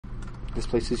This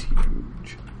place is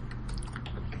huge.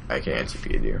 I can't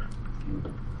TP you.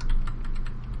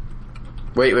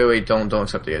 Wait. Don't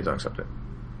accept it yet. Don't accept it.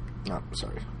 Oh,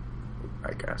 sorry.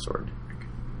 I got a sword.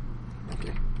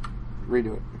 Okay.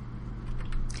 Redo it.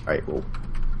 Alright, well.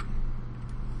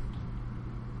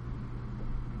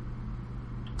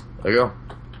 There you go.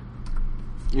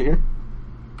 You here?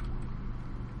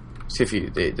 See if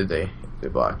they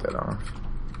blocked that off.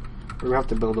 We have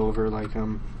to build over like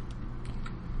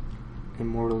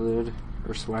Immortal did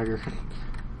or Swagger.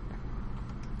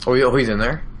 Oh, he's in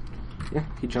there? Yeah,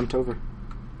 he jumped over.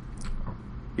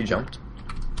 He jumped?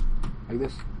 Like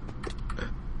this.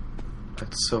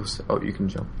 That's so sad. Oh, you can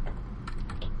jump.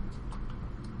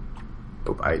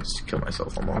 Oh, I just killed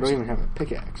myself almost. I don't even have a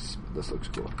pickaxe, but this looks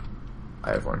cool.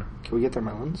 I have one. Can we get their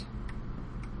melons?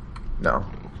 No.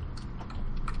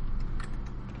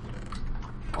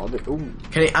 All the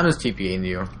Kenny, I'm just TPing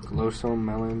you. glowstone,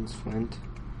 melons, flint,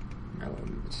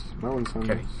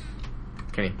 melonstones.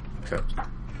 Kenny, accept.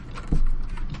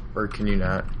 Or can you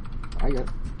not? I got.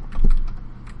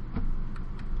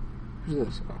 Who's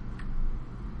this? Oh.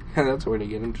 Yeah, that's where to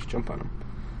get him. Just jump on him.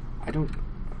 I don't.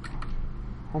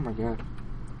 Oh my god.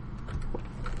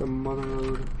 The mother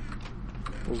load.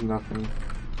 There's nothing.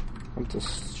 I'm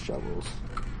just shovels.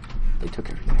 They took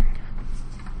everything.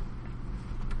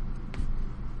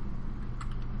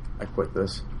 I quit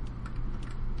this.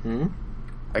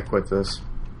 I quit this.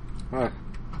 What?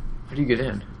 How do you get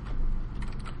in?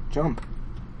 Jump.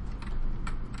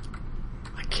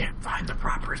 I can't find the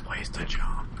proper place to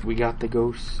jump. We got the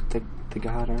ghost, the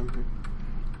god armor.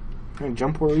 Hey,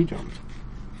 jump where we jumped.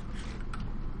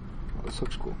 Oh, this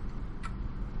looks cool.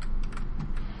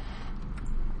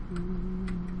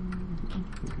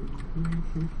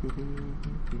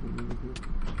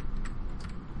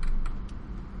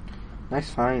 Nice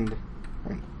find.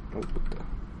 Oh, what the?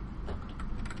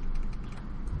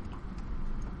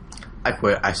 I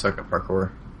quit. I suck at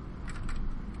parkour.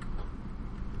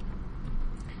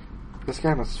 This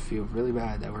guy must feel really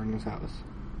bad that we're in his house.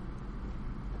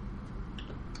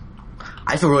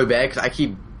 I feel really bad because I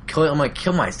keep killing. I'm gonna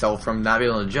kill myself from not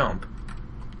being able to jump.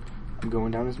 I'm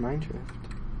going down his mine shaft.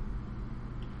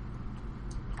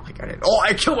 Like I did. Oh,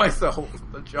 I killed myself.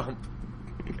 The jump.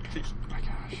 Oh my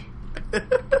gosh.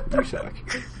 You suck.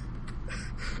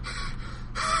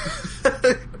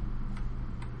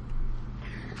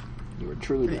 You were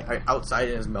truly bad. Outside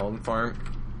in his melon farm.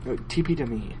 No, TP to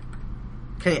me.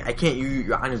 Kenny, I can't.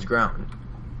 You're on his ground.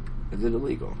 Is it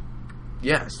illegal?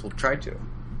 Yes, we'll try to.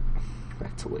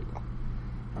 That's illegal.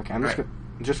 Okay, I'm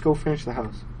just go finish the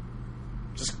house.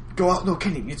 Just go out. No,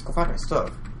 Kenny, you need to go find my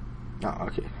stuff. Oh,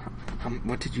 okay.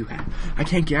 What did you have? I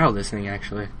can't get out of this thing,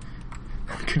 actually.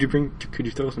 Could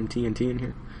you throw some TNT in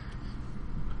here?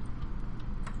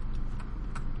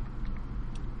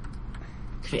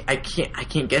 Kenny, I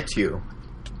can't get to you.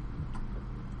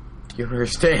 You don't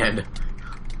understand.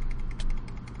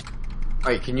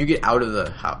 Alright, can you get out of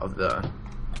the...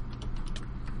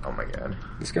 Oh my god.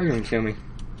 This guy's gonna kill me.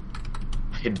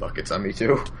 Hid buckets on me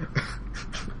too.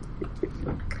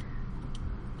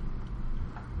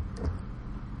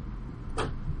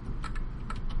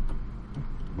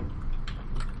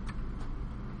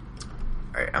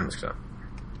 Alright, I'm just gonna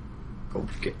go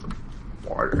get the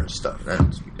water and stuff and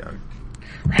then just be done.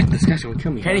 Right, this guy's gonna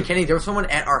kill me. Kenny, there was someone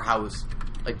at our house.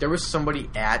 Like, there was somebody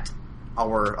at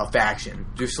our faction.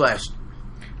 Do slash...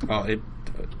 Oh,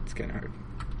 it's kinda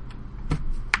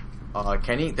hard.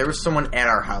 Kenny, there was someone at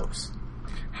our house.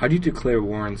 How do you declare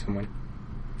war on someone?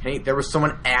 Kenny, there was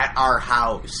someone at our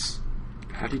house.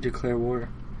 How do you declare war?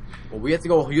 Well, you have to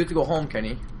go home,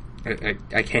 Kenny.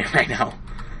 I can't right now.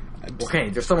 Well,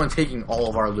 Kenny, there's someone taking all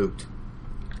of our loot.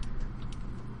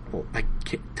 Well, I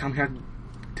can't. Tell me how to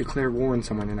declare war on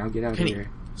someone and I'll get out Kenny, of here.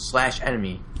 slash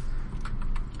enemy.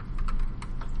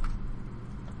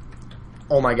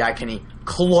 Oh my god, Kenny.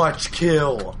 Clutch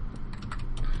kill.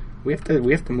 We have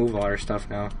to move all our stuff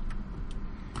now.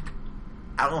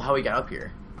 I don't know how we got up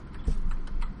here.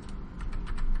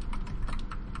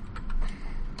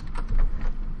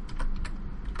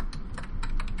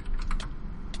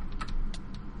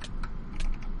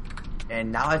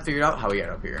 And now I figured out how we got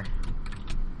up here.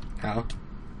 How?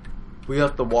 We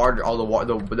left the water,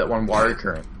 that one water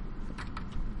current.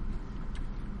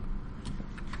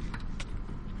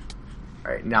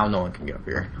 Alright, now no one can get up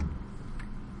here.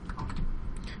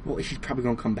 Well, he's probably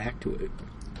gonna come back to it.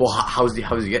 Well, how does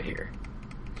he get here?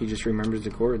 He just remembers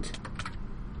the chords.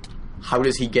 How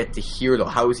does he get to here, though?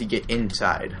 How does he get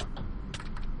inside?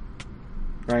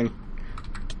 Ryan,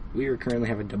 we are currently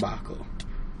having a debacle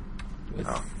with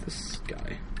this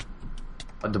guy.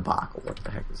 A debacle. What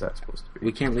the heck is that supposed to be?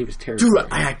 We can't leave his territory.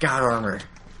 Dude, I got god armor.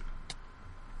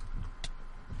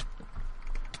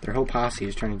 Their whole posse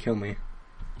is trying to kill me.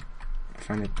 I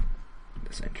find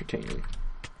this entertaining.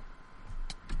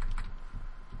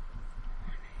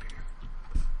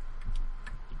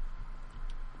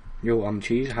 Yo,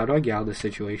 Cheese, how do I get out of this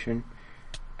situation?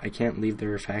 I can't leave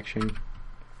their faction.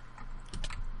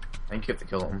 I think you have to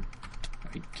kill them.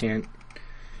 I can't.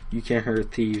 You can't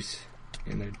hurt thieves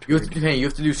in their. You have to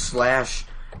do /F.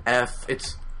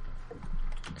 It's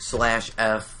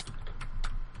 /F.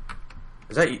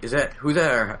 Is that who's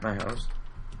at my house?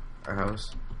 Our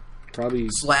house. Probably.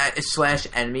 It's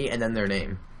 /enemy and then their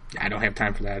name. I don't have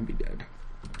time for that. I'd be dead.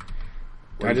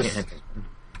 Well,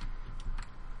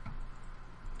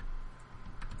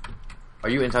 Are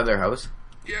you inside their house?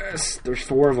 Yes, there's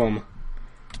 4 of them.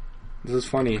 This is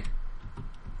funny.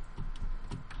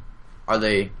 Are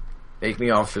they? Make me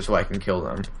officer so I can kill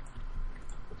them.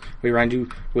 Wait,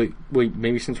 Ryan, wait.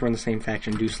 Maybe since we're in the same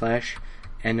faction, do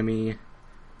 /enemy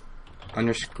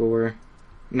 _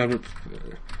 no.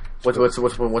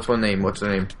 What's one name? What's the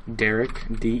name? Derek,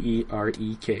 Derek.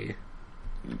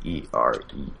 Derek.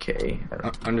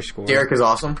 Underscore. Derek is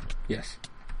awesome. Yes.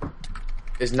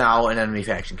 Is now an enemy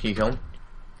faction. Can you kill him?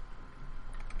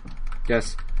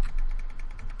 Yes.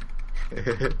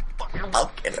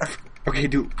 Okay,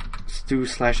 do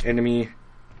 /enemy.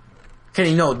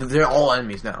 Kenny, no, they're all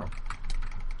enemies now.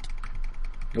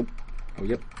 Nope. Oh,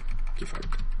 yep. Get fired.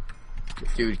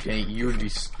 Dude, Kenny, you'd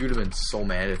have been so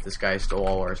mad if this guy stole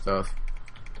all our stuff.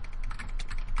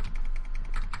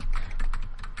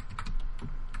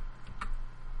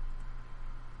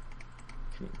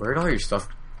 Kenny, where'd all your stuff?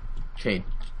 Kenny,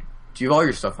 do you have all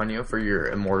your stuff on you for your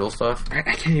immortal stuff? I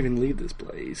can't even leave this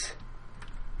place.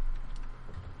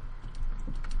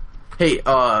 Hey,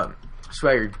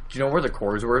 Swagger, do you know where the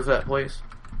cores were of that place?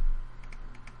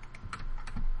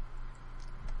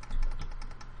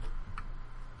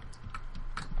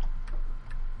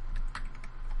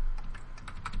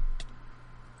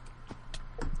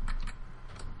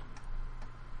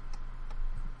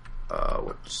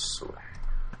 What sword?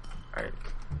 Alright.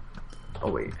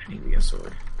 Oh wait, I need to get a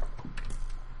sword.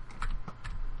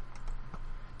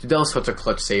 Dude, that was such a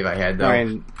clutch save I had though.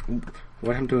 Ryan,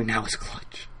 what I'm doing now is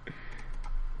clutch.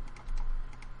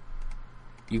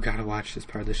 You gotta watch this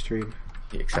part of the stream.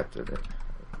 He accepted it.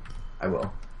 I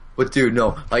will. But dude,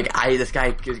 no. Like, this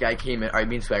guy came in. Alright,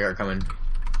 me and Swagger are coming.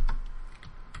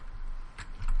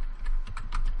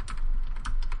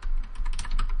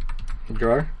 You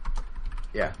are?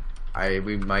 Yeah.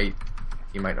 You might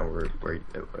know where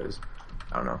it was.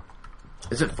 I don't know.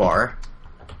 Is it far?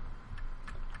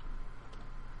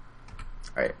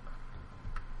 Alright.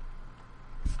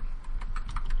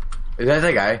 Is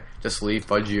that guy? Just leave,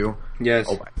 fudge you. Yes.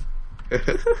 Oh my.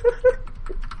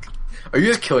 Are you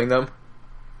just killing them?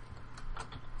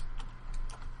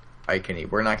 Alright, Kenny,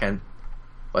 we're not gonna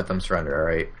let them surrender,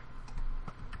 alright?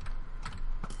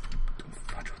 Don't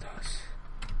fudge with us.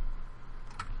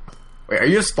 Wait, are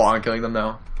you just spawn killing them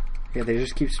now? Yeah, they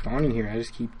just keep spawning here. I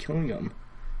just keep killing them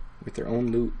with their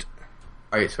own loot.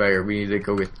 Alright, Swagger, we need to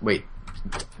go get. Wait.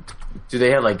 Do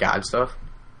they have, like, god stuff?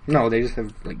 No, they just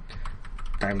have, like,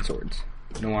 diamond swords.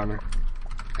 No armor.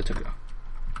 I took it off.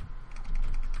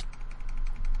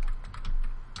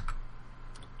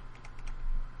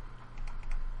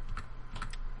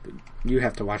 You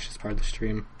have to watch this part of the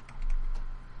stream.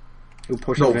 Ooh,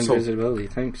 potion of invisibility,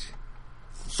 thanks.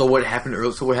 So what happened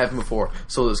earlier? So what happened before?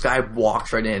 So this guy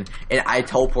walks right in, and I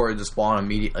teleported to spawn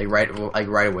immediately, right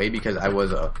away, because I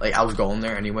was going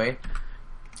there anyway.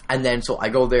 And then so I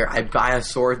go there, I buy a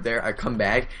sword there, I come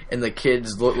back, and the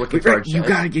kids looking for our chest. You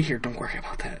gotta get here. Don't worry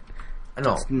about that. I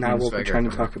know. That's not what we're trying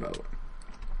to talk about.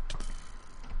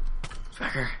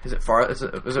 Swagger, is it far? Is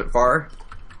it far?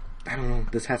 I don't know.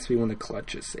 This has to be when the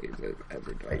clutch is saved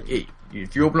every time. Hey,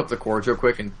 if you open up the cords real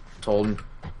quick and told them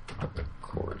the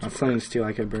cords. I'm flaming steel.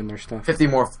 I could burn their stuff.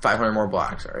 500 more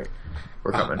blocks. All right,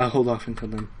 we're coming. I'll hold off until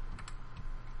then.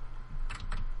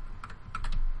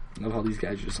 I love how these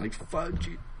guys are just like fudge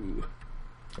you.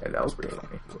 Yeah, that was pretty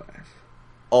funny. Class.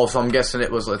 Oh, so I'm guessing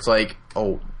it's like,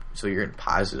 oh, so you're in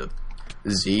positive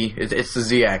Z. It's the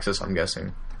Z axis. I'm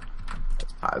guessing.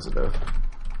 That's positive.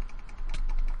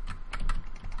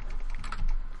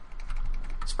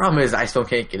 The problem is I still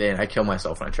can't get in. I kill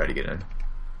myself when I try to get in.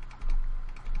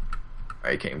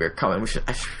 Alright, King Bear, come in.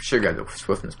 I should grab the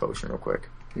swiftness potion real quick.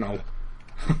 No.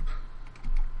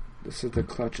 This is the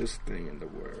clutchest thing in the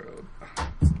world.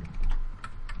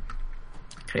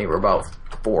 Okay, we're about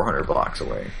 400 blocks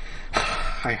away.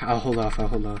 I'll hold off.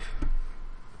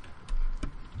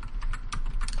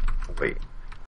 Wait.